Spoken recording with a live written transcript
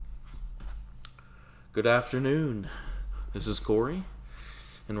Good afternoon. This is Corey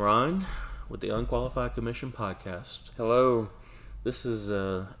and Ryan with the Unqualified Commission Podcast. Hello. This is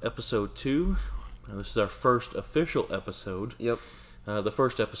episode 2. This is our first official episode. Yep. The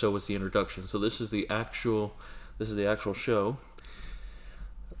first episode was the introduction, so this is the actual show.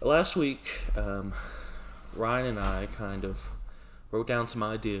 Last week, Ryan and I kind of wrote down some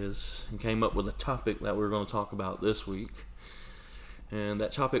ideas and came up with a topic that we were going to talk about this week. And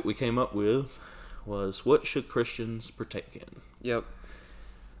that topic we came up with was, what should Christians partake in? Yep.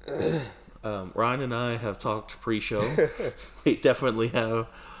 Ryan and I have talked pre-show. We definitely have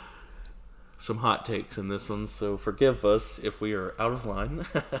some hot takes in this one, so forgive us if we are out of line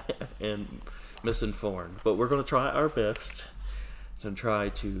and misinformed. But we're going to try our best to try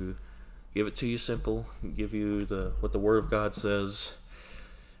to give it to you simple, give you what the Word of God says,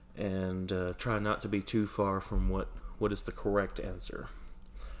 and try not to be too far from what is the correct answer.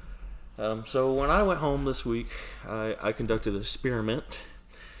 So when I went home this week, I conducted an experiment.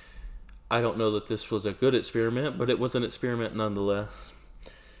 I don't know that this was a good experiment, but it was an experiment nonetheless.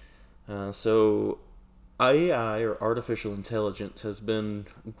 So AI, or artificial intelligence, has been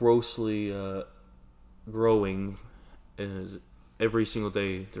grossly growing. Every single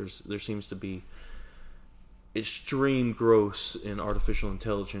day there seems to be extreme growth in artificial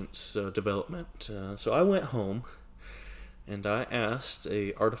intelligence development. So I went home and I asked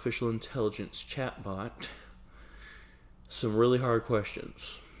a artificial intelligence chatbot some really hard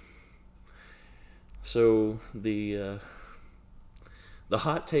questions. So the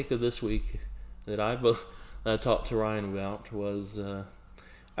hot take of this week that I talked to Ryan about was,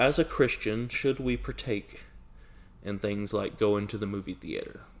 as a Christian, should we partake in things like going to the movie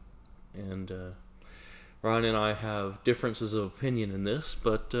theater? And Ryan and I have differences of opinion in this,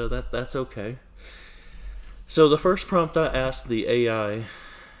 but that's okay. So the first prompt I asked the AI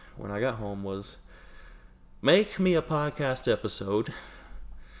when I got home was, make me a podcast episode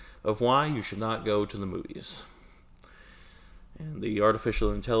of why you should not go to the movies. And the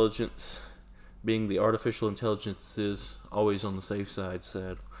artificial intelligence, being the artificial intelligence is always on the safe side,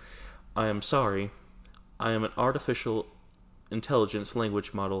 said, I am sorry, I am an artificial intelligence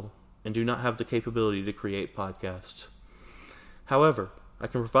language model and do not have the capability to create podcasts. However, I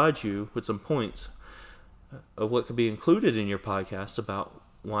can provide you with some points of what could be included in your podcast about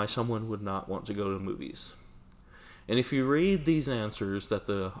why someone would not want to go to movies. And if you read these answers that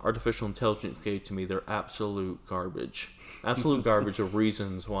the artificial intelligence gave to me, they're absolute garbage. Absolute garbage of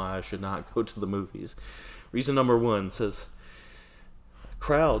reasons why I should not go to the movies. Reason number 1 says,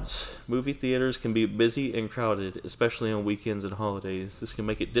 crowds. Movie theaters can be busy and crowded, especially on weekends and holidays. This can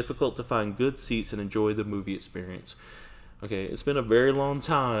make it difficult to find good seats and enjoy the movie experience. Okay, it's been a very long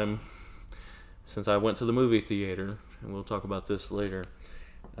time since I went to the movie theater, and we'll talk about this later.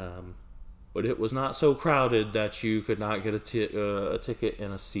 But it was not so crowded that you could not get a ticket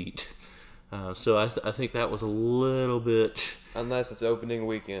and a seat. So I think that was a little bit... Unless it's opening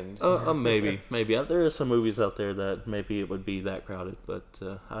weekend. Maybe. There are some movies out there that maybe it would be that crowded, but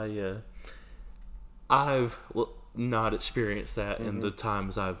I've not experienced that in the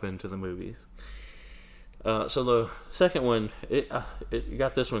times I've been to the movies. So the second one, it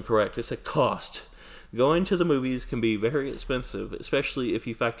got this one correct. It said cost. Going to the movies can be very expensive, especially if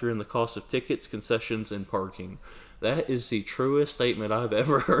you factor in the cost of tickets, concessions, and parking. That is the truest statement I've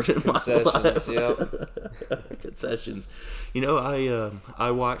ever heard in my life. Yep. Concessions. You know, I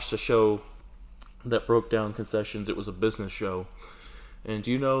watched a show that broke down concessions. It was a business show. And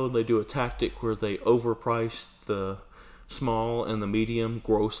do you know they do a tactic where they overprice the small and the medium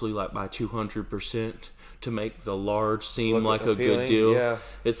grossly, like by 200%, to make the large seem like a good deal? Yeah.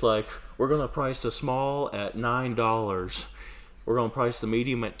 It's like, we're going to price the small at $9. We're going to price the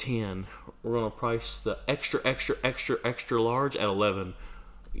medium at $10. We're going to price the extra large at $11.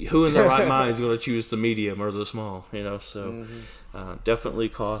 Who in their right mind is going to choose the medium or the small? You know, so definitely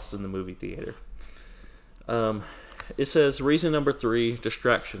costs in the movie theater. It says, reason number 3,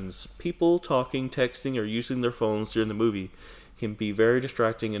 distractions. People talking, texting, or using their phones during the movie can be very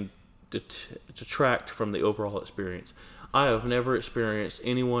distracting and detract from the overall experience. I have never experienced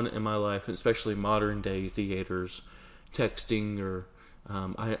anyone in my life, especially modern day theaters, texting or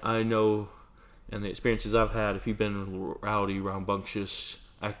I know, and the experiences I've had, if you've been rowdy, rambunctious,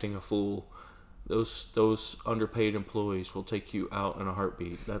 acting a fool, those underpaid employees will take you out in a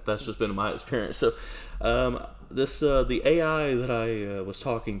heartbeat. That's just been my experience. So the AI that I was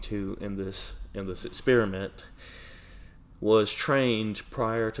talking to in this experiment was trained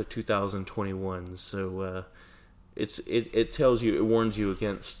prior to 2021. So it tells you, it warns you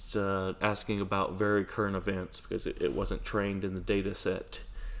against asking about very current events because it wasn't trained in the data set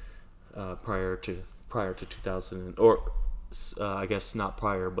prior to prior to 2000, or I guess not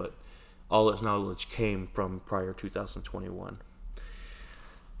prior, but all its knowledge came from prior 2021.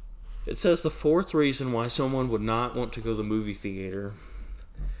 It says the fourth reason why someone would not want to go to the movie theater.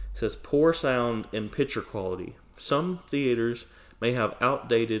 It says poor sound and picture quality. Some theaters may have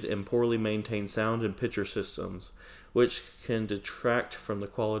outdated and poorly maintained sound and picture systems, which can detract from the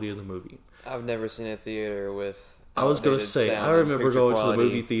quality of the movie. I've never seen a theater with. I was going to say, I remember going to the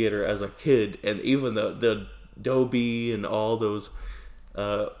movie theater as a kid, and even the Dolby and all those,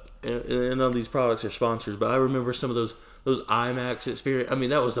 and none of these products are sponsors, but I remember some of those IMAX experience. I mean,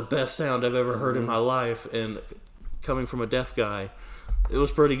 that was the best sound I've ever heard in my life, and coming from a deaf guy, it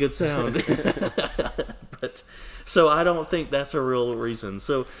was pretty good sound. But so I don't think that's a real reason.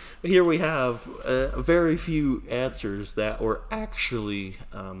 So here we have very few answers that were actually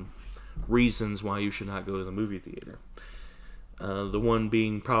reasons why you should not go to the movie theater. The one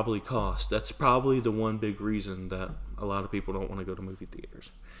being probably cost. That's probably the one big reason that a lot of people don't want to go to movie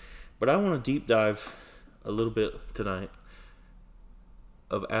theaters. But I want to deep dive a little bit tonight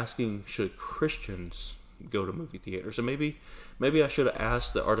of asking, should Christians go to movie theaters? And maybe I should have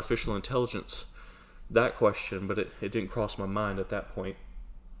asked the artificial intelligence that question, but it didn't cross my mind at that point.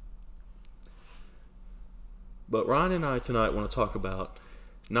 But Ryan and I tonight want to talk about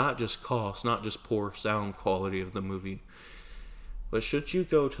not just cost, not just poor sound quality of the movie, but should you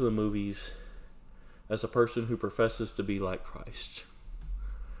go to the movies as a person who professes to be like Christ?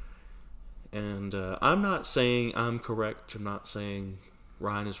 And I'm not saying I'm correct. I'm not saying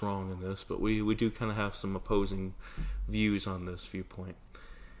Ryan is wrong in this, but we do kind of have some opposing views on this viewpoint.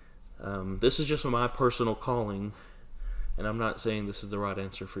 This is just my personal calling, and I'm not saying this is the right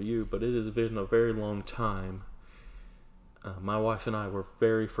answer for you, but it has been a very long time. My wife and I were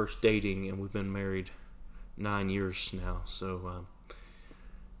very first dating, and we've been married 9 years now. So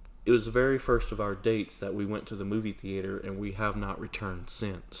it was the very first of our dates that we went to the movie theater, and we have not returned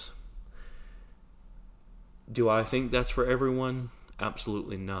since. Do I think that's for everyone?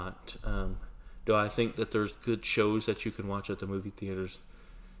 Absolutely not. Do I think that there's good shows that you can watch at the movie theaters?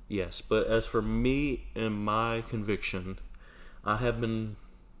 Yes. But as for me and my conviction, I have been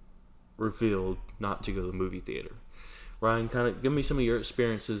revealed not to go to the movie theater. Ryan, kind of give me some of your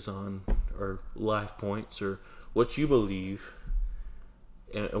experiences on, or life points, or what you believe,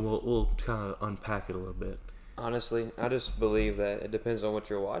 and we'll kind of unpack it a little bit. Honestly, I just believe that it depends on what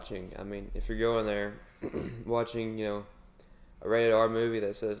you're watching. I mean, if you're going there watching, a rated R movie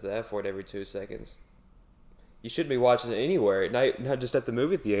that says the F word every 2 seconds, you shouldn't be watching it anywhere, not just at the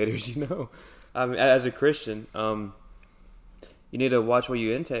movie theaters, I mean, as a Christian, you need to watch what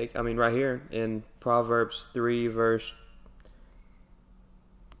you intake. I mean, right here in Proverbs 4,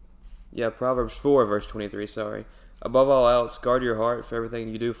 verse 23, sorry. Above all else, guard your heart, for everything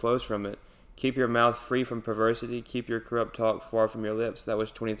you do flows from it. Keep your mouth free from perversity. Keep your corrupt talk far from your lips. That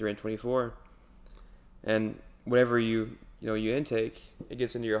was 23 and 24. And whatever you intake, it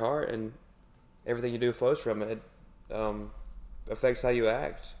gets into your heart, and everything you do flows from it. It affects how you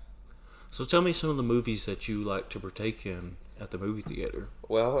act. So tell me some of the movies that you like to partake in at the movie theater.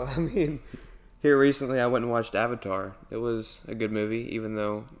 Well, I mean, here recently I went and watched Avatar. It was a good movie, even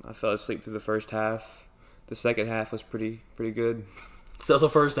though I fell asleep through the first half. The second half was pretty good. So the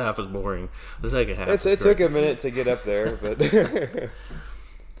first half is boring. The second half it took a minute to get up there, but...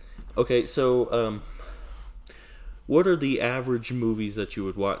 Okay, so what are the average movies that you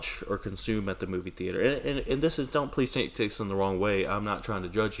would watch or consume at the movie theater? And this is, don't please take this in the wrong way. I'm not trying to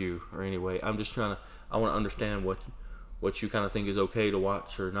judge you or any way. I'm just I want to understand what you kind of think is okay to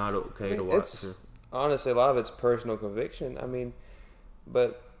watch or not okay to watch. Honestly, a lot of it's personal conviction. I mean,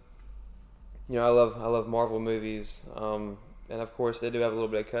 but I love Marvel movies, and of course they do have a little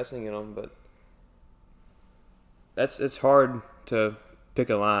bit of cussing in them. But it's hard to pick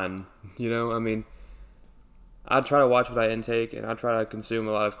a line. I mean, I try to watch what I intake, and I try to consume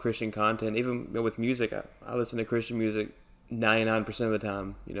a lot of Christian content. Even with music, I listen to Christian music 99% of the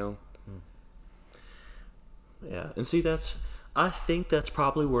time. Yeah, and see, I think that's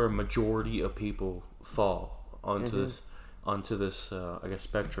probably where a majority of people fall onto this I guess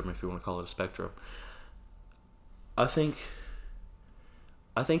spectrum, if you want to call it a spectrum. I think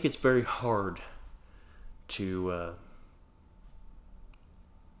it's very hard to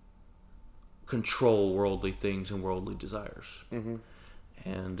control worldly things and worldly desires. Mm-hmm.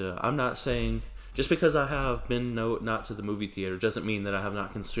 And I'm not saying, just because I have been not to the movie theater doesn't mean that I have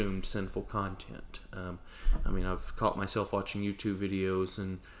not consumed sinful content. I mean, I've caught myself watching YouTube videos,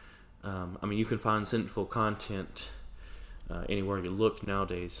 and you can find sinful content anywhere you look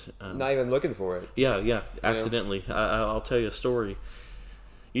nowadays. Not even looking for it. Yeah, accidentally. I'll tell you a story.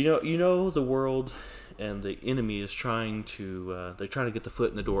 You know the world and the enemy is trying to they're trying to get the foot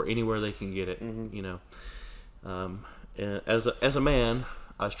in the door anywhere they can get it. Mm-hmm. You know, and as a man,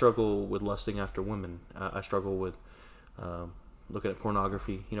 I struggle with lusting after women. I struggle with looking at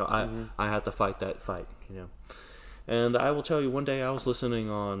pornography. You know, I have to fight that fight. You know, and I will tell you, one day I was listening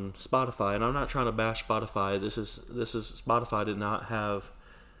on Spotify, and I'm not trying to bash Spotify. This is Spotify did not have.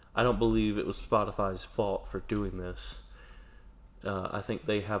 I don't believe it was Spotify's fault for doing this. I think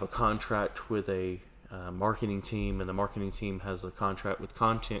they have a contract with a marketing team, and the marketing team has a contract with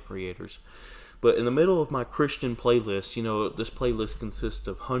content creators. But in the middle of my Christian playlist, you know, this playlist consists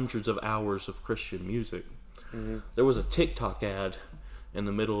of hundreds of hours of Christian music. Mm-hmm. There was a TikTok ad in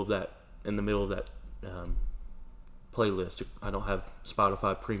the middle of that. Playlist. I don't have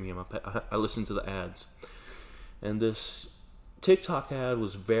Spotify Premium. I listen to the ads, and this TikTok ad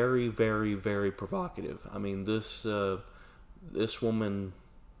was very, very, very provocative. I mean, this woman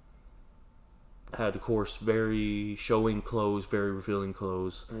had, of course, very showing clothes, very revealing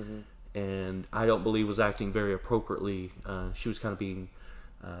clothes, and I don't believe was acting very appropriately. She was kind of being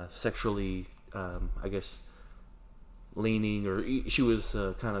sexually, I guess, leaning, or she was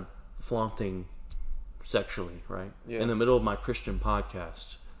kind of flaunting sexually, right? Yeah. In the middle of my Christian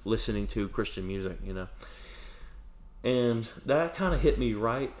podcast, listening to Christian music, you know. And that kind of hit me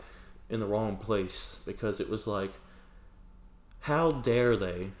right in the wrong place, because it was like, how dare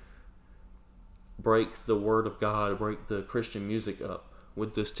they break the word of God, break the Christian music up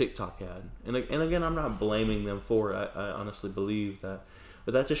with this TikTok ad? And again, I'm not blaming them for it. I honestly believe that.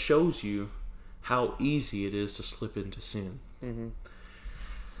 But that just shows you how easy it is to slip into sin. Mm-hmm.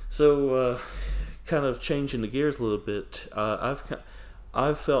 So, kind of changing the gears a little bit,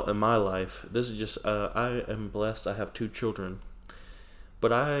 I've felt in my life, this is just, I am blessed, I have 2 children,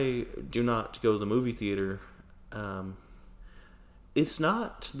 but I do not go to the movie theater. It's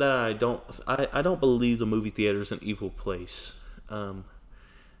not that I don't believe the movie theater is an evil place. To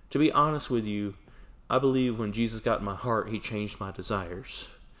be honest with you, I believe when Jesus got in my heart, he changed my desires.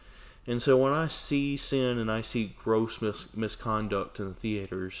 And so when I see sin and I see gross misconduct in the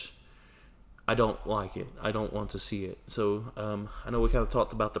theaters, I don't like it. I don't want to see it. So I know we kind of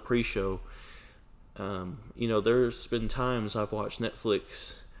talked about the pre-show. You know, there's been times I've watched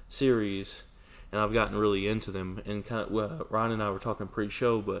Netflix series and I've gotten really into them. And kind of, Ryan and I were talking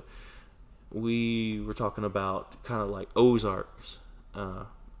pre-show, but we were talking about kind of like Ozark,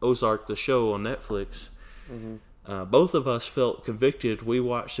 the show on Netflix. Mm-hmm. Both of us felt convicted. We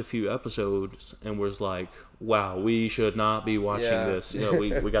watched a few episodes and was like, wow, we should not be watching this. You know,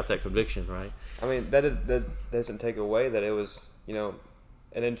 we got that conviction, right? I mean, that doesn't take away that it was, you know,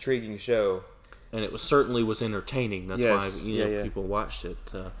 an intriguing show. And it certainly was entertaining. That's why people watched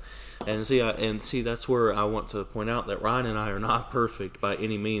it. And see, that's where I want to point out that Ryan and I are not perfect by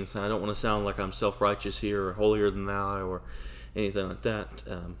any means. And I don't want to sound like I'm self-righteous here or holier than thou or anything like that.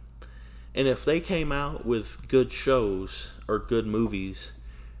 And if they came out with good shows or good movies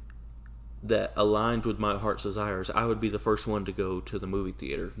that aligned with my heart's desires, I would be the first one to go to the movie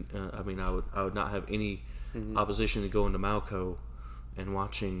theater. I mean, I would not have any opposition to going to Malco and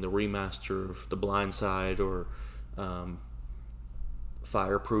watching the remaster of The Blind Side or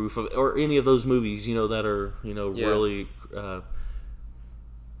Fireproof or any of those movies, you know, that are, you know, really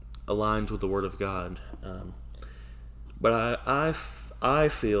aligned with the Word of God. But I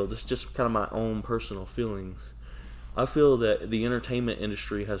feel, this is just kind of my own personal feelings, I feel that the entertainment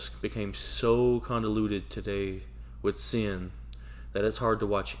industry has become so convoluted today with sin that it's hard to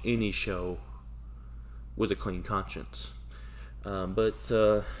watch any show with a clean conscience. But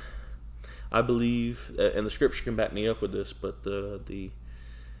I believe, and the scripture can back me up with this, but the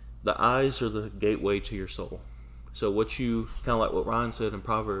eyes are the gateway to your soul. So what you, kind of like what Ryan said in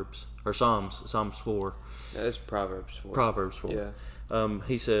Proverbs, or Psalms 4. Yeah, it's Proverbs 4. Proverbs 4. Yeah.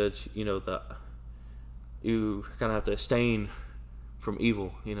 He said, you know, that you kind of have to abstain from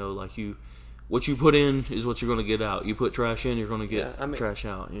evil. You know, like what you put in is what you're going to get out. You put trash in, you're going to get trash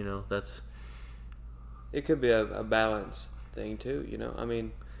out. You know, that's. It could be a balance thing too. You know, I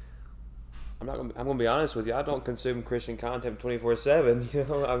mean, I'm going to be honest with you. I don't consume Christian content 24/7. You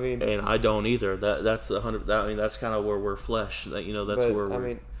know, I mean. And I don't either. That's 100. I mean, that's kind of where we're flesh. That, you know, that's where we're. I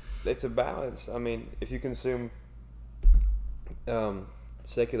mean, it's a balance. I mean, if you consume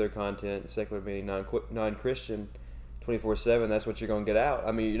secular content, secular meaning non-Christian, 24/7, that's what you're going to get out.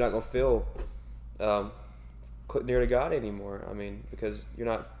 I mean, you're not going to feel near to God anymore. I mean, because you're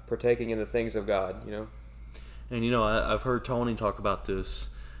not partaking in the things of God, you know. And, you know, I've heard Tony talk about this,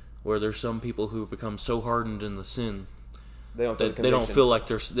 where there's some people who become so hardened in the sin They don't feel they don't feel like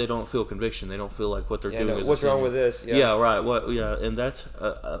they don't feel conviction. They don't feel like what they're doing is what's wrong with this? Yeah, right. And that's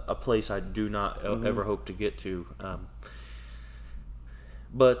a place I do not ever hope to get to.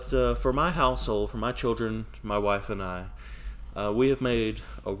 But for my household, for my children, my wife and I, we have made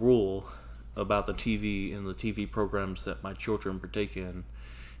a rule about the TV and the TV programs that my children partake in,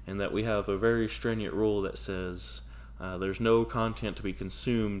 and that we have a very stringent rule that says there's no content to be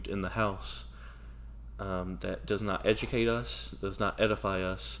consumed in the house that does not educate us, does not edify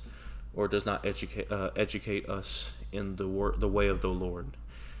us, or does not educate us in the way of the Lord.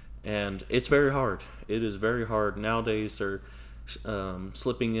 And it's very hard. It is very hard. Nowadays they're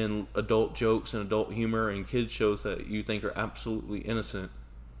slipping in adult jokes and adult humor and kids shows that you think are absolutely innocent,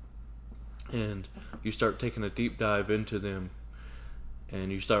 and you start taking a deep dive into them,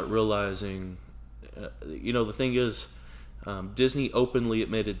 and you start realizing, the thing is, Disney openly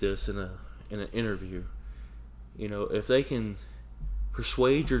admitted this in an interview. If they can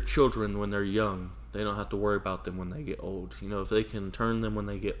persuade your children when they're young, they don't have to worry about them when they get old. If they can turn them when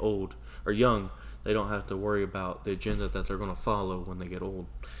they get old or young, they don't have to worry about the agenda that they're going to follow when they get old.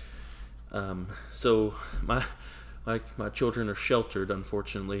 So my children are sheltered,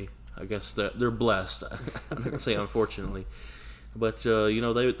 unfortunately. I guess that they're blessed. I'm not going to say unfortunately. But,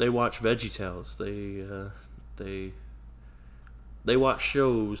 they watch VeggieTales. They watch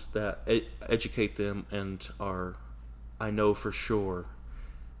shows that educate them and are, I know for sure,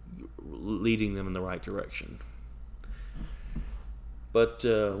 leading them in the right direction. But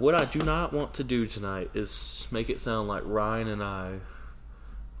what I do not want to do tonight is make it sound like Ryan and I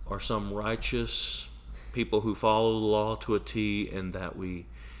are some righteous people who follow the law to a T, and that we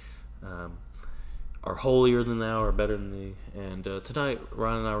are holier than thou or better than thee. And tonight,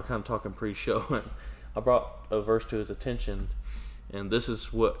 Ryan and I were kind of talking pre-show, and I brought a verse to his attention, and this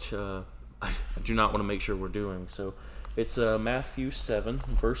is what I do not want to make sure we're doing. So it's Matthew 7,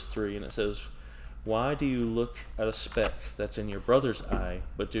 verse 3, and it says, "Why do you look at a speck that's in your brother's eye,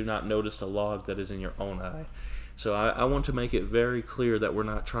 but do not notice the log that is in your own eye?" So I want to make it very clear that we're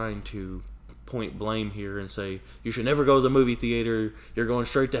not trying to point blame here and say, you should never go to the movie theater, you're going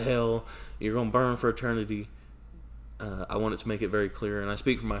straight to hell, you're going to burn for eternity. I wanted to make it very clear, and I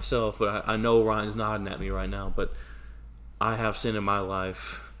speak for myself, but I know Ryan's nodding at me right now, but I have sin in my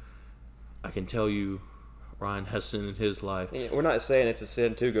life. I can tell you Ryan has sin in his life. Yeah, we're not saying it's a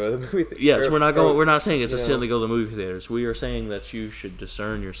sin to go to the movie theater. Yes, we're not saying it's a sin to go to the movie theaters. We are saying that you should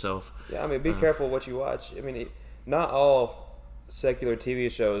discern yourself. Yeah, be careful what you watch. Not all secular TV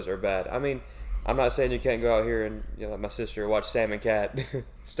shows are bad. I'm not saying you can't go out here and, like my sister, watch Sam and Cat,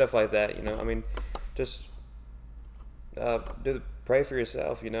 stuff like that. Just pray for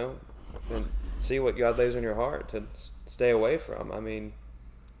yourself. And see what God lays on your heart to stay away from.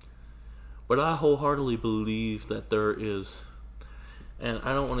 But I wholeheartedly believe that there is, and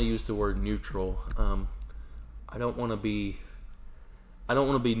I don't want to use the word neutral. I don't want to be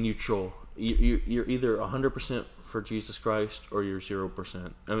neutral. You're either 100% for Jesus Christ or you're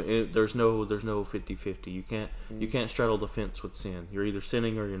 0%. There's no 50-50. You can't straddle the fence with sin. You're either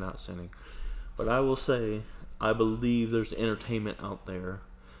sinning or you're not sinning. But I will say, I believe there's entertainment out there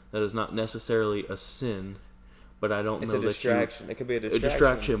that is not necessarily a sin. But I don't know that distraction. It could be a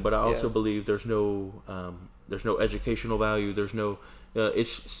distraction. But I also believe there's no educational value. There's no.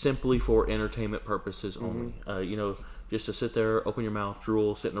 It's simply for entertainment purposes only. Just to sit there, open your mouth,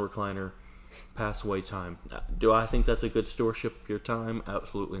 drool, sit in a recliner, pass away time. Do I think that's a good stewardship of your time?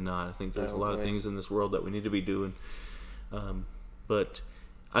 Absolutely not. I think there's a lot of things in this world that we need to be doing. But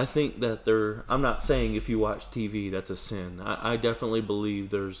I think that I'm not saying if you watch TV that's a sin. I definitely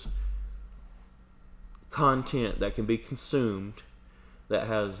believe there's content that can be consumed that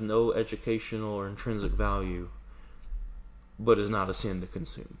has no educational or intrinsic value, but is not a sin to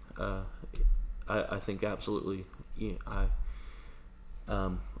consume. I think absolutely. Yeah,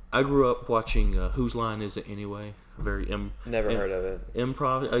 I grew up watching Whose Line Is It Anyway? Never heard of it.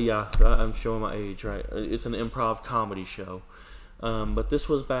 Improv. Yeah, I'm showing my age, right? It's an improv comedy show, but this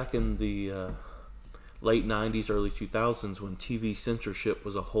was back in the late 90s, early 2000s when TV censorship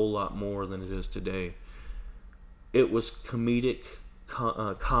was a whole lot more than it is today. It was comedic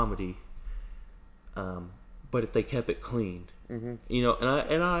comedy, but they kept it clean. Mm-hmm.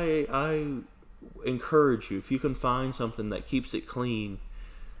 And I encourage you, if you can find something that keeps it clean,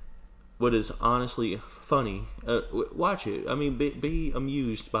 but is honestly funny, watch it. Be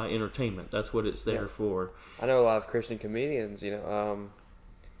amused by entertainment. That's what it's there for. I know a lot of Christian comedians.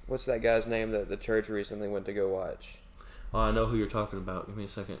 What's that guy's name that the church recently went to go watch? Oh, I know who you're talking about. Give me a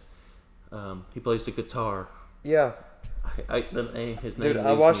second. He plays the guitar. Yeah. His name. Dude,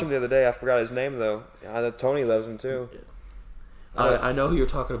 I watched him the other day. I forgot his name though. I know Tony loves him too. I know who you're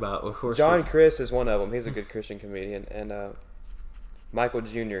talking about. Of course, John Crist is one of them. He's a good Christian comedian, and Michael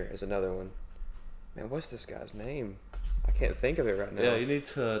Jr. is another one. Man, what's this guy's name? I can't think of it right now. Yeah, you need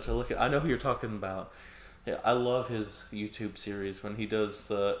to look at. I know who you're talking about. Yeah, I love his YouTube series when he does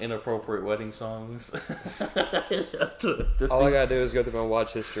the inappropriate wedding songs. All I gotta do is go through my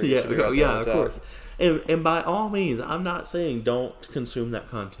watch history. Yeah, of course. And by all means, I'm not saying don't consume that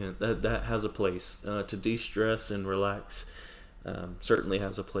content. That has a place to de-stress and relax. Certainly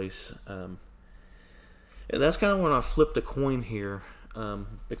has a place. And that's kind of when I flipped a coin here,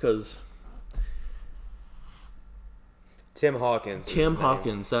 because Tim Hawkins.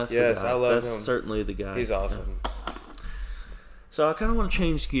 That's the guy. I love him. That's certainly the guy. He's awesome. So I kind of want to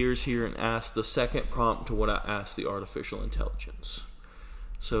change gears here and ask the second prompt to what I asked the artificial intelligence.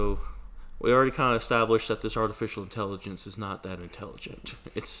 So we already kind of established that this artificial intelligence is not that intelligent.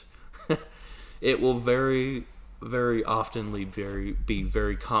 It will very, very oftenly be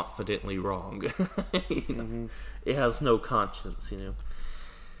very confidently wrong. It has no conscience,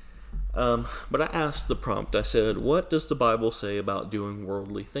 But I asked the prompt, I said, what does the Bible say about doing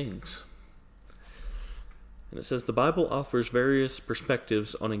worldly things? And it says, the Bible offers various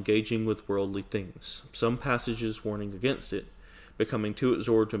perspectives on engaging with worldly things. Some passages warning against it, becoming too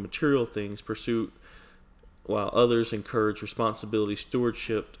absorbed in material things, pursuit, while others encourage responsibility,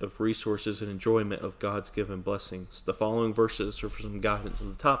 stewardship of resources, and enjoyment of God's given blessings. The following verses are for some guidance on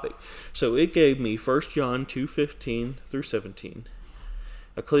the topic. So it gave me 1 John 2:15 through 17.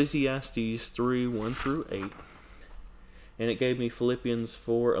 Ecclesiastes 3:1 through 8, and it gave me Philippians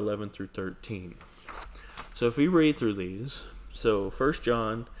 4:11 through 13. So if we read through these, so 1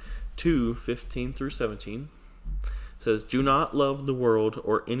 John 2:15 through 17 says, do not love the world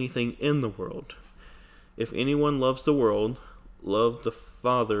or anything in the world. If anyone loves the world, love of the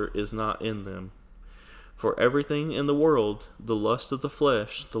Father is not in them. For everything in the world, the lust of the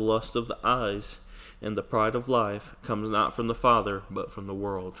flesh, the lust of the eyes, and the pride of life comes not from the Father, but from the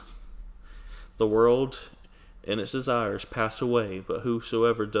world. The world and its desires pass away, but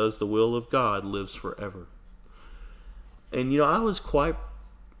whosoever does the will of God lives forever. And I was quite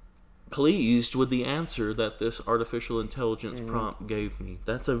pleased with the answer that this artificial intelligence prompt gave me.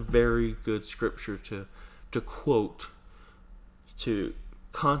 That's a very good scripture to quote, to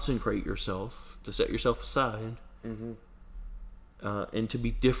consecrate yourself, to set yourself aside, and to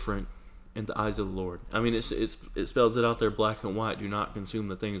be different in the eyes of the Lord. I mean, it spells it out there black and white. Do not consume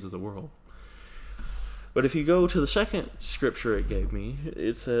the things of the world. But if you go to the second scripture it gave me,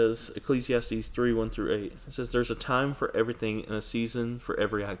 it says, Ecclesiastes 3:1 through 8. It says, there's a time for everything and a season for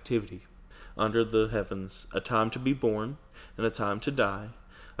every activity under the heavens, a time to be born and a time to die,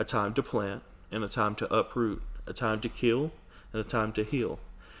 a time to plant and a time to uproot, a time to kill and a time to heal,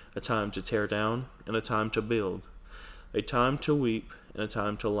 a time to tear down and a time to build, a time to weep and a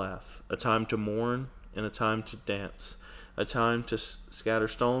time to laugh, a time to mourn and a time to dance, a time to scatter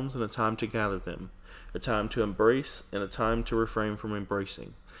stones and a time to gather them, a time to embrace and a time to refrain from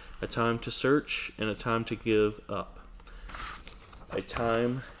embracing, a time to search and a time to give up, a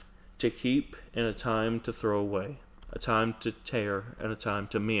time to keep and a time to throw away, a time to tear and a time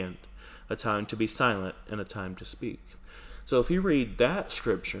to mend, a time to be silent and a time to speak. So if you read that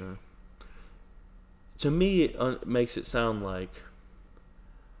scripture, to me it makes it sound like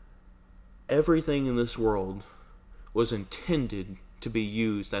everything in this world was intended to be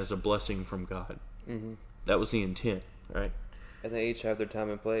used as a blessing from God. That was the intent, right? And they each have their time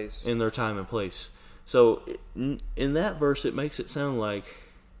and place. In their time and place. So in that verse, it makes it sound like,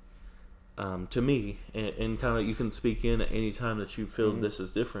 to me, and kind of you can speak in at any time that you feel this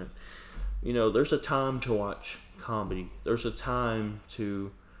is different. There's a time to watch comedy. There's a time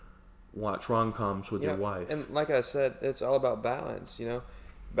to watch rom-coms with your wife. And like I said, it's all about balance,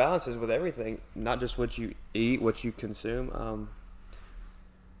 Balance is with everything, not just what you eat, what you consume.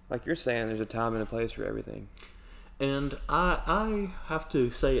 Like you're saying, there's a time and a place for everything. And I have to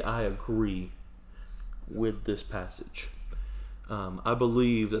say I agree with this passage. I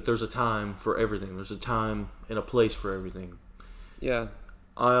believe that there's a time for everything. There's a time and a place for everything. Yeah.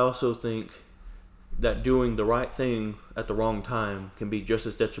 I also think that doing the right thing at the wrong time can be just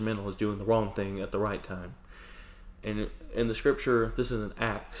as detrimental as doing the wrong thing at the right time. And in the scripture, this is in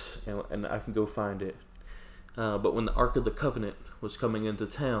Acts, and I can go find it. But when the Ark of the Covenant was coming into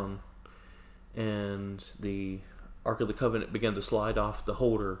town, and the Ark of the Covenant began to slide off the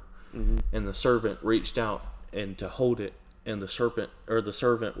holder, and the servant reached out and to hold it, and the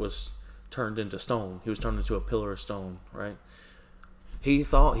servant was turned into stone. He was turned into a pillar of stone, right? He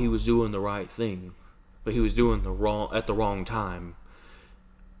thought he was doing the right thing, but he was doing at the wrong time.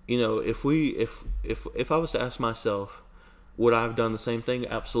 If I was to ask myself, Would I have done the same thing?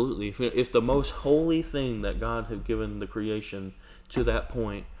 Absolutely. If the most holy thing that God had given the creation to that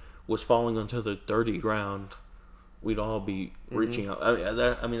point was falling onto the dirty ground, we'd all be reaching out.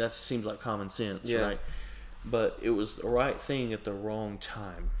 I mean, that seems like common sense, right? But it was the right thing at the wrong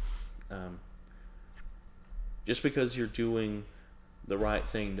time. Just because you're doing the right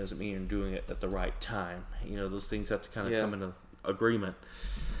thing doesn't mean you're doing it at the right time. Those things have to kind of come into agreement.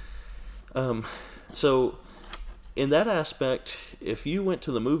 So, in that aspect, if you went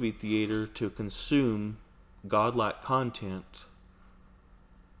to the movie theater to consume godlike content,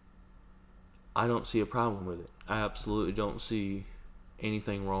 I don't see a problem with it. I absolutely don't see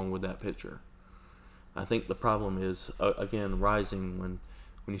anything wrong with that picture. I think the problem is, again, rising when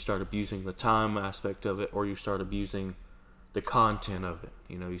you start abusing the time aspect of it, or you start abusing the content of it.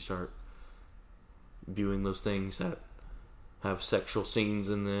 You start viewing those things that have sexual scenes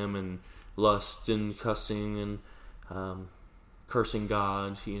in them, and lust and cussing and cursing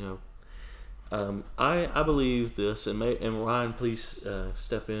God. I believe this, and Ryan, please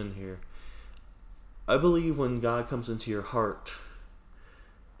step in here. I believe when God comes into your heart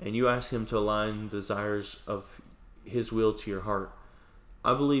and you ask Him to align the desires of His will to your heart,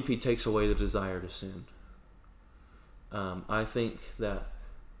 I believe He takes away the desire to sin. I think that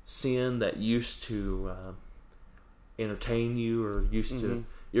sin that used to entertain you, or used to,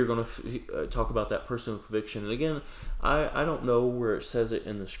 you're going to talk about that personal conviction. And again, I don't know where it says it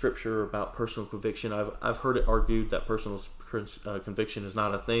in the scripture about personal conviction. I've heard it argued that personal conviction is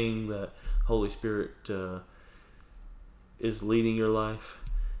not a thing, that Holy Spirit is leading your life.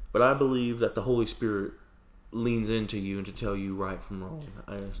 But I believe that the Holy Spirit leans into you and to tell you right from wrong.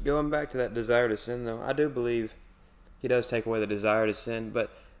 Going back to that desire to sin, though, I do believe He does take away the desire to sin,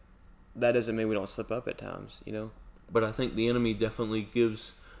 but that doesn't mean we don't slip up at times, But I think the enemy definitely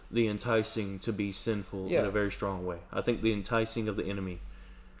gives the enticing to be sinful in a very strong way. I think the enticing of the enemy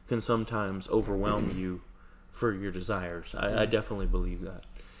can sometimes overwhelm you for your desires. I definitely believe that.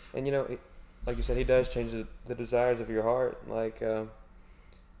 And like you said, He does change the desires of your heart. Like,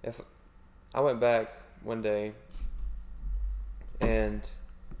 if I went back one day and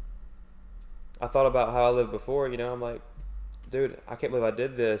I thought about how I lived before, I'm like, dude, I can't believe I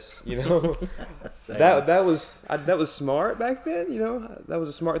did this. That was smart back then. That was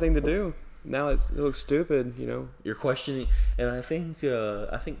a smart thing to do. Now it looks stupid. You're questioning, and I think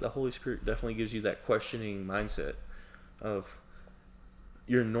the Holy Spirit definitely gives you that questioning mindset of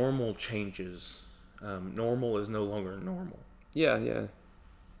your normal changes. Normal is no longer normal. Yeah.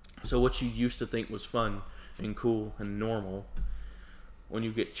 So what you used to think was fun and cool and normal, when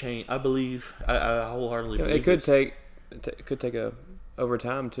you get changed, I believe, I wholeheartedly believe it could take over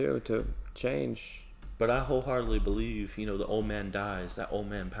time too to change. But I wholeheartedly believe, the old man dies, that old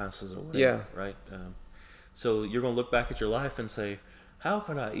man passes away. Yeah. Right? So you're going to look back at your life and say, how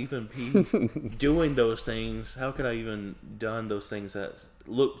could I even be doing those things? How could I even done those things that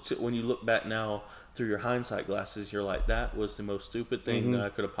when you look back now through your hindsight glasses, you're like, that was the most stupid thing that I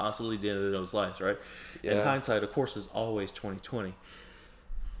could have possibly did in those lives, right? Yeah. And hindsight, of course, is always 20/20.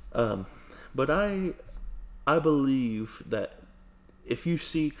 But I believe that if you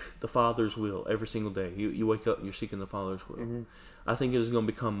seek the Father's will every single day, you wake up, you're seeking the Father's will. I think it is going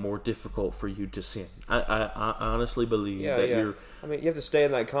to become more difficult for you to sin. I honestly believe that you're... I mean, you have to stay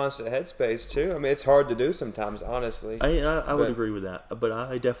in that constant headspace, too. I mean, it's hard to do sometimes, honestly. I would agree with that. But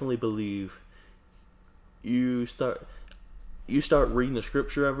I definitely believe you start reading the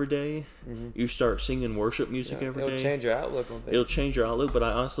scripture every day. You start singing worship music every day. It'll change your outlook on things. It'll change your outlook, but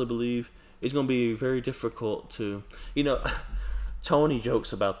I honestly believe it's going to be very difficult to... Tony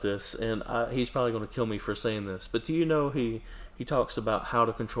jokes about this, and he's probably going to kill me for saying this, but do you know he talks about how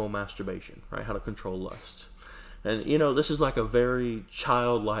to control masturbation, right? How to control lust. And, this is like a very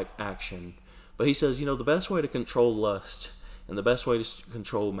childlike action. But he says, the best way to control lust and the best way to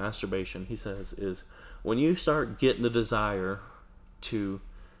control masturbation, he says, is when you start getting the desire to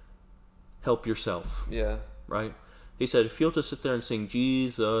help yourself. Yeah. Right? He said, if you'll just sit there and sing,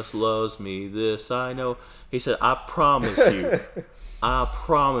 Jesus loves me, this I know. He said, I promise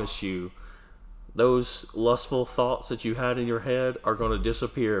you, those lustful thoughts that you had in your head are going to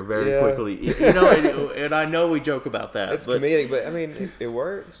disappear very quickly. And I know we joke about that. It's comedic, but I mean, it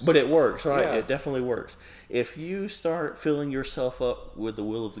works. But it works, right? Yeah. It definitely works. If you start filling yourself up with the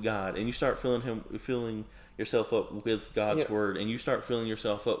will of God, and you start filling yourself up with God's word, and you start filling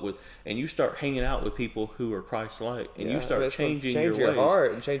yourself up with, and you start hanging out with people who are Christ-like, and you start changing your ways,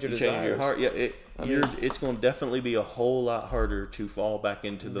 heart and change your desires. Change your heart. Yeah, it's going to definitely be a whole lot harder to fall back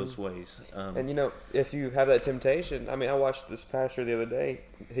into those ways. And if you have that temptation, I mean, I watched this pastor the other day.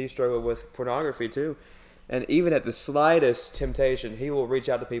 He struggled with pornography too, And even at the slightest temptation, he will reach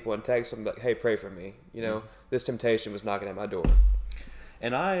out to people and text them like, "Hey, pray for me." This temptation was knocking at my door.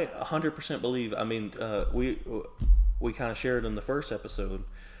 And I 100% believe. I mean, we kind of shared in the first episode,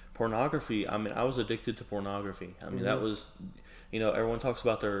 pornography. I mean, I was addicted to pornography. I mean, that was, everyone talks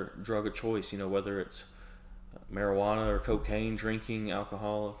about their drug of choice. Whether it's marijuana or cocaine, drinking,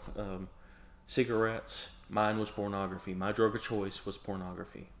 alcohol, cigarettes. Mine was pornography. My drug of choice was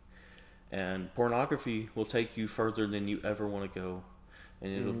pornography. And pornography will take you further than you ever want to go.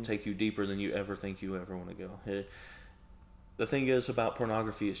 And it'll take you deeper than you ever think you ever want to go. The thing is about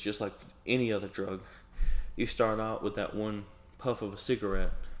pornography, it's just like any other drug. You start out with that one puff of a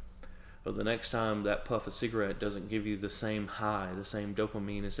cigarette. But the next time that puff of cigarette doesn't give you the same high, the same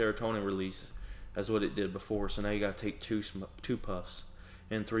dopamine and serotonin release as what it did before. So now you got to take two puffs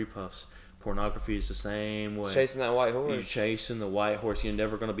and 3 puffs. Pornography is the same way. Chasing that white horse. You're chasing the white horse. You're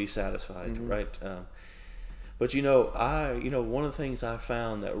never going to be satisfied, right? But one of the things I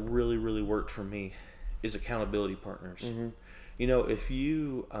found that really, really worked for me is accountability partners. If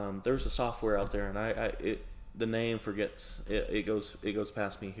you there's a software out there, and the name forgets it goes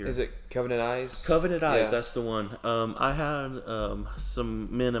past me here. Is it Covenant Eyes? Covenant Eyes, that's the one. I had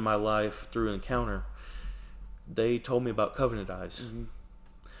some men in my life through an encounter. They told me about Covenant Eyes.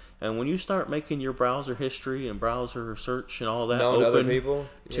 And when you start making your browser history and browser search and all that Knowing open other people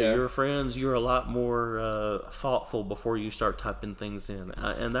to your friends, you're a lot more thoughtful before you start typing things in.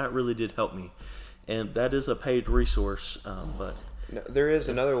 And that really did help me. And that is a paid resource. But there is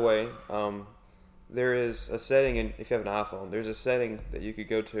another way. There is a setting, if you have an iPhone, there's a setting that you could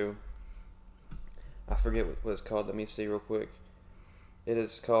go to. I forget what it's called. Let me see real quick. It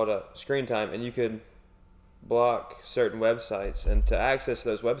is called screen time, and you could block certain websites, and to access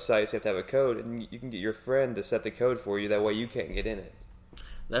those websites you have to have a code, and you can get your friend to set the code for you, that way you can't get in it.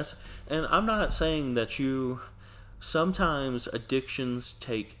 And I'm not saying that sometimes addictions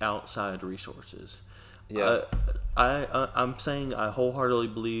take outside resources. I'm saying I wholeheartedly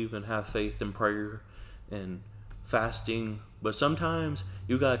believe and have faith in prayer and fasting, but sometimes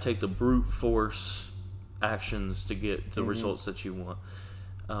you gotta take the brute force actions to get the results that you want.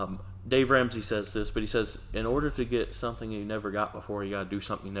 Dave Ramsey says this, but he says, in order to get something you never got before, you got to do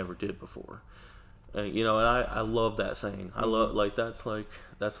something you never did before. And I love that saying. I love that's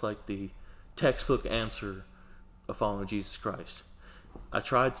like the textbook answer of following Jesus Christ. I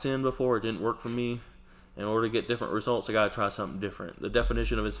tried sin before; it didn't work for me. In order to get different results, I got to try something different. The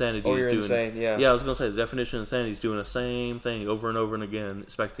definition of insanity is doing. Insane, yeah. Yeah, I was gonna say the definition of insanity is doing the same thing over and over and again,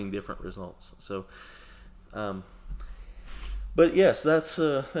 expecting different results. So. But yes, that's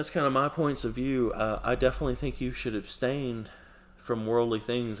kind of my points of view. I definitely think you should abstain from worldly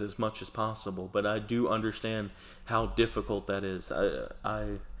things as much as possible. But I do understand how difficult that is. I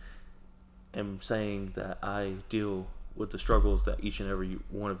am saying that I deal with the struggles that each and every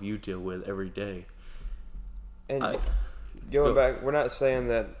one of you deal with every day. And going back, we're not saying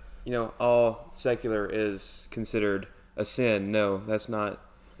that all secular is considered a sin. No, that's not.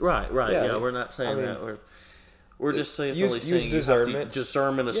 Right. Yeah, we're not saying that. We're just saying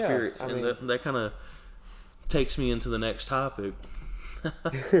discernment of spirits, and that kind of takes me into the next topic.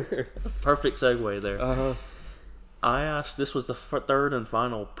 Perfect segue there. I asked, this was the third and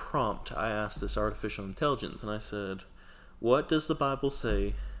final prompt. I asked this artificial intelligence, and I said, "What does the Bible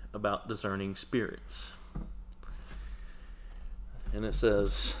say about discerning spirits?" And it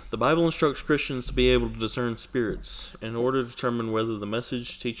says, the Bible instructs Christians to be able to discern spirits in order to determine whether the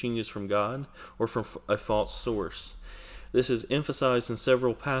message teaching is from God or from a false source. This is emphasized in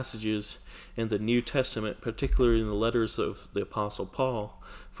several passages in the New Testament, particularly in the letters of the Apostle Paul.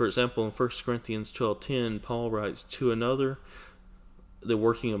 For example, in 1 Corinthians 12:10, Paul writes, to another, the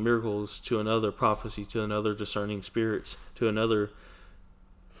working of miracles, to another, prophecy, to another, discerning spirits, to another,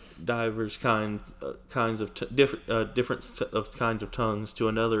 diverse kinds of different of kinds of tongues, to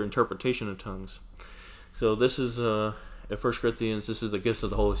another, interpretation of tongues. So this is in 1 Corinthians, this is the gifts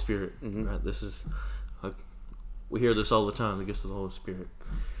of the Holy Spirit. Right? This is we hear this all the time, the gifts of the Holy Spirit.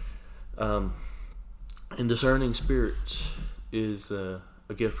 And discerning spirits is a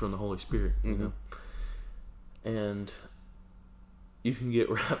gift from the Holy Spirit, you know? And you can get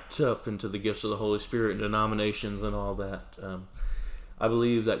wrapped up into the gifts of the Holy Spirit and denominations and all that. I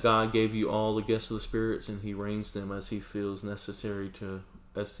believe that God gave you all the gifts of the spirits, and He arranged them as He feels necessary to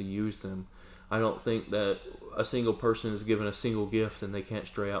use them. I don't think that a single person is given a single gift and they can't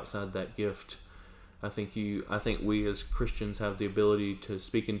stray outside that gift. I think we as Christians have the ability to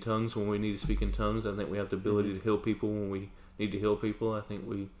speak in tongues when we need to speak in tongues. I think we have the ability to heal people when we need to heal people.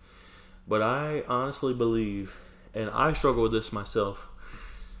 But I honestly believe, and I struggle with this myself,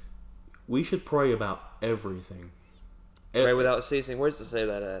 we should pray about everything. Pray without ceasing. Where's to say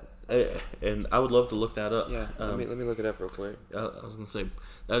that at? And I would love to look that up. Yeah, let me look it up real quick. I was going to say,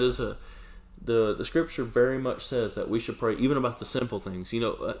 that is the scripture very much says that we should pray even about the simple things.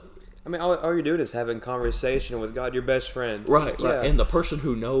 I mean, all you're doing is having conversation with God, your best friend. Right. And the person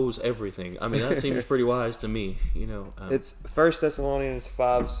who knows everything. I mean, that seems pretty wise to me, It's 1 Thessalonians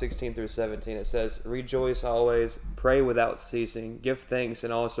 5:16-17. It says, "Rejoice always, pray without ceasing, give thanks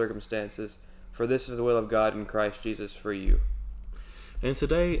in all circumstances, for this is the will of God in Christ Jesus for you." And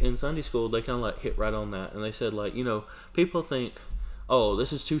today in Sunday school, they kind of like hit right on that. And they said, like, people think, oh,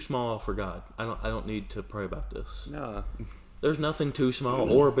 this is too small for God. I don't need to pray about this. No. There's nothing too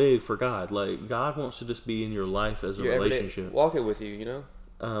small or big for God. Like, God wants to just be in your life as a relationship. Walk it with you,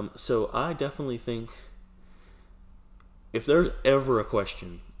 So I definitely think if there's ever a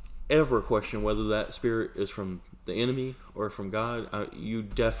question whether that spirit is from the enemy or from God, you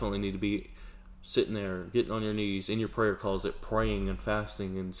definitely need to be sitting there, getting on your knees in your prayer closet, praying and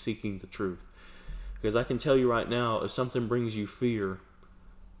fasting and seeking the truth. Because I can tell you right now, if something brings you fear,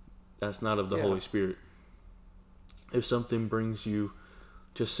 that's not of the Holy Spirit. If something brings you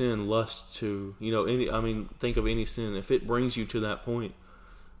to sin, lust, to think of any sin. If it brings you to that point,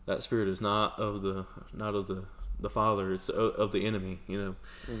 that spirit is not of the Father. It's of the enemy.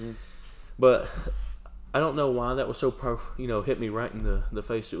 Mm-hmm. But I don't know why that was so hit me right in the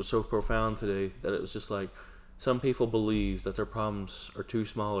face. It was so profound today that it was just like some people believe that their problems are too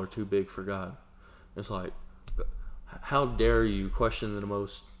small or too big for God. It's like, how dare you question the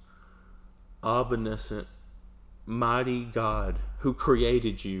most omniscient, mighty God who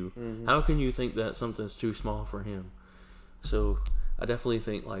created you? Mm-hmm. How can you think that something's too small for Him? So I definitely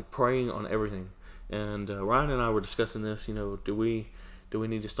think like praying on everything. And Ryan and I were discussing this. Do we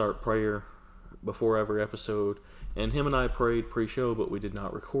need to start prayer before every episode? And him and I prayed pre-show, but we did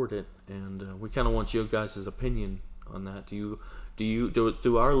not record it. And we kind of want you guys' opinion on that. Do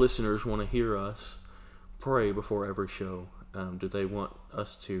our listeners want to hear us pray before every show? Do they want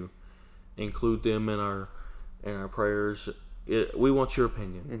us to include them in our prayers? We want your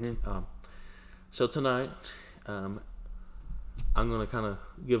opinion. Mm-hmm. So tonight, I'm going to kind of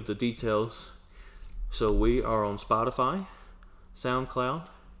give the details. So we are on Spotify, SoundCloud,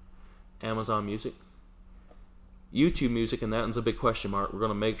 Amazon Music, YouTube Music, and that one's a big question mark. We're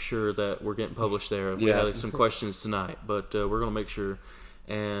going to make sure that we're getting published there. We had some questions tonight, but we're going to make sure.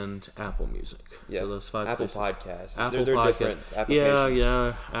 And Apple Music. Yeah, so those 5 Apple places. Podcasts. Apple they're Podcasts. Different applications.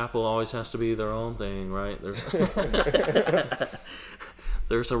 Yeah. Apple always has to be their own thing, right?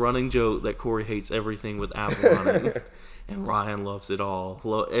 There's a running joke that Corey hates everything with Apple on it, and Ryan loves it all.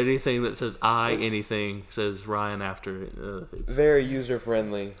 Anything that says anything says Ryan after it. It's very user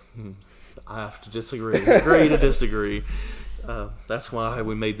friendly. I have to disagree. Agree to disagree. That's why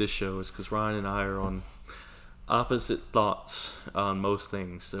we made this show, is because Ryan and I are on opposite thoughts on most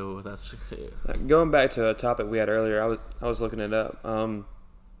things. So that's going back to a topic we had earlier. I was looking it up,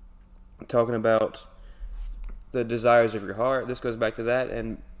 talking about the desires of your heart. This goes back to that,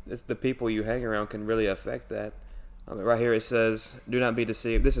 and the people you hang around can really affect that. Right here it says, "Do not be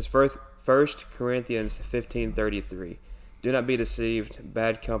deceived." This is 1 Corinthians 15:33. "Do not be deceived.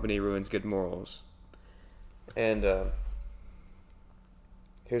 Bad company ruins good morals." And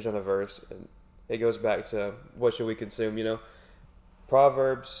here's another verse. And it goes back to what should we consume,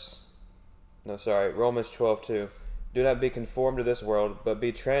 Romans 12:2. "Do not be conformed to this world, but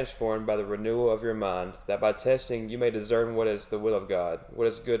be transformed by the renewal of your mind, that by testing you may discern what is the will of God, what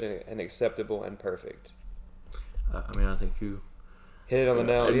is good and acceptable and perfect." I think you hit it on the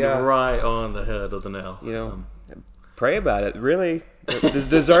nail. Yeah, right on the head of the nail. Pray about it. Really,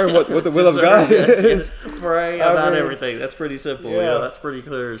 discern what the will of God is. Yes. Pray about everything. That's pretty simple. Yeah, that's pretty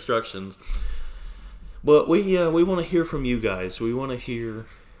clear instructions. But we want to hear from you guys. We want to hear,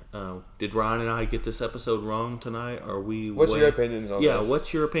 did Ryan and I get this episode wrong tonight? What's your opinions on this? Yeah,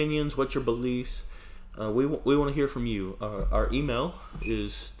 what's your opinions? What's your beliefs? We want to hear from you. Our email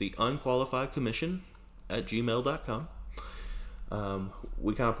is theunqualifiedcommission@gmail.com.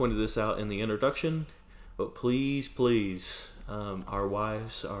 We kind of pointed this out in the introduction, but please, our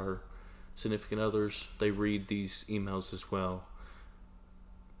wives, our significant others, they read these emails as well.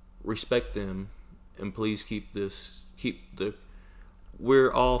 Respect them. And please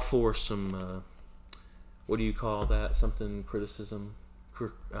we're all for some, what do you call that? Something criticism?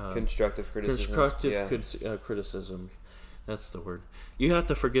 Constructive criticism. Criticism. That's the word. You have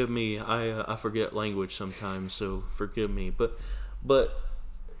to forgive me. I forget language sometimes, so forgive me. But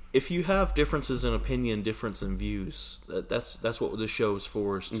if you have differences in opinion, difference in views, that's what the show is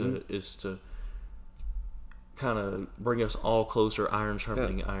for, is to kind of bring us all closer, iron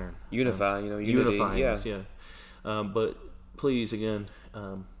sharpening iron. Unify, unity. Unifying us, yeah. But please, again,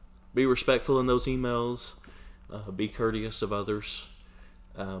 be respectful in those emails. Be courteous of others.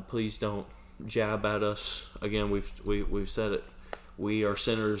 Please don't jab at us. Again, we've said it. We are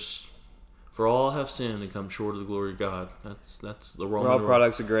sinners. For all have sinned and come short of the glory of God. That's the Roman. We're all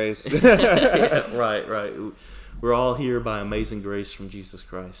products of grace. Yeah, right. We're all here by amazing grace from Jesus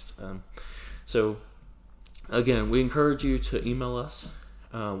Christ. So, again, we encourage you to email us.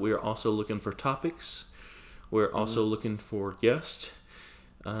 We are also looking for topics. We're also looking for guests.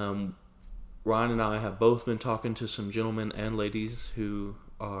 Ryan and I have both been talking to some gentlemen and ladies who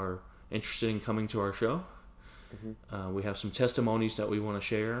are interested in coming to our show. We have some testimonies that we want to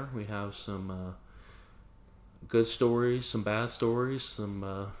share. We have some good stories, some bad stories,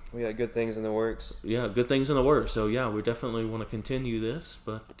 we got good things in the works. Yeah, good things in the works. So yeah, we definitely want to continue this,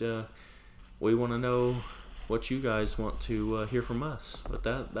 but we want to know what you guys want to hear from us. But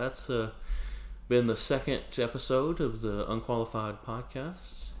that's been the second episode of the Unqualified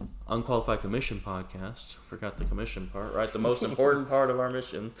Commission podcast. Forgot the commission part, right? The most important part of our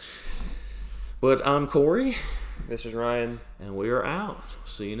mission. But I'm Corey. This is Ryan. And we are out.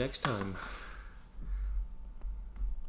 See you next time.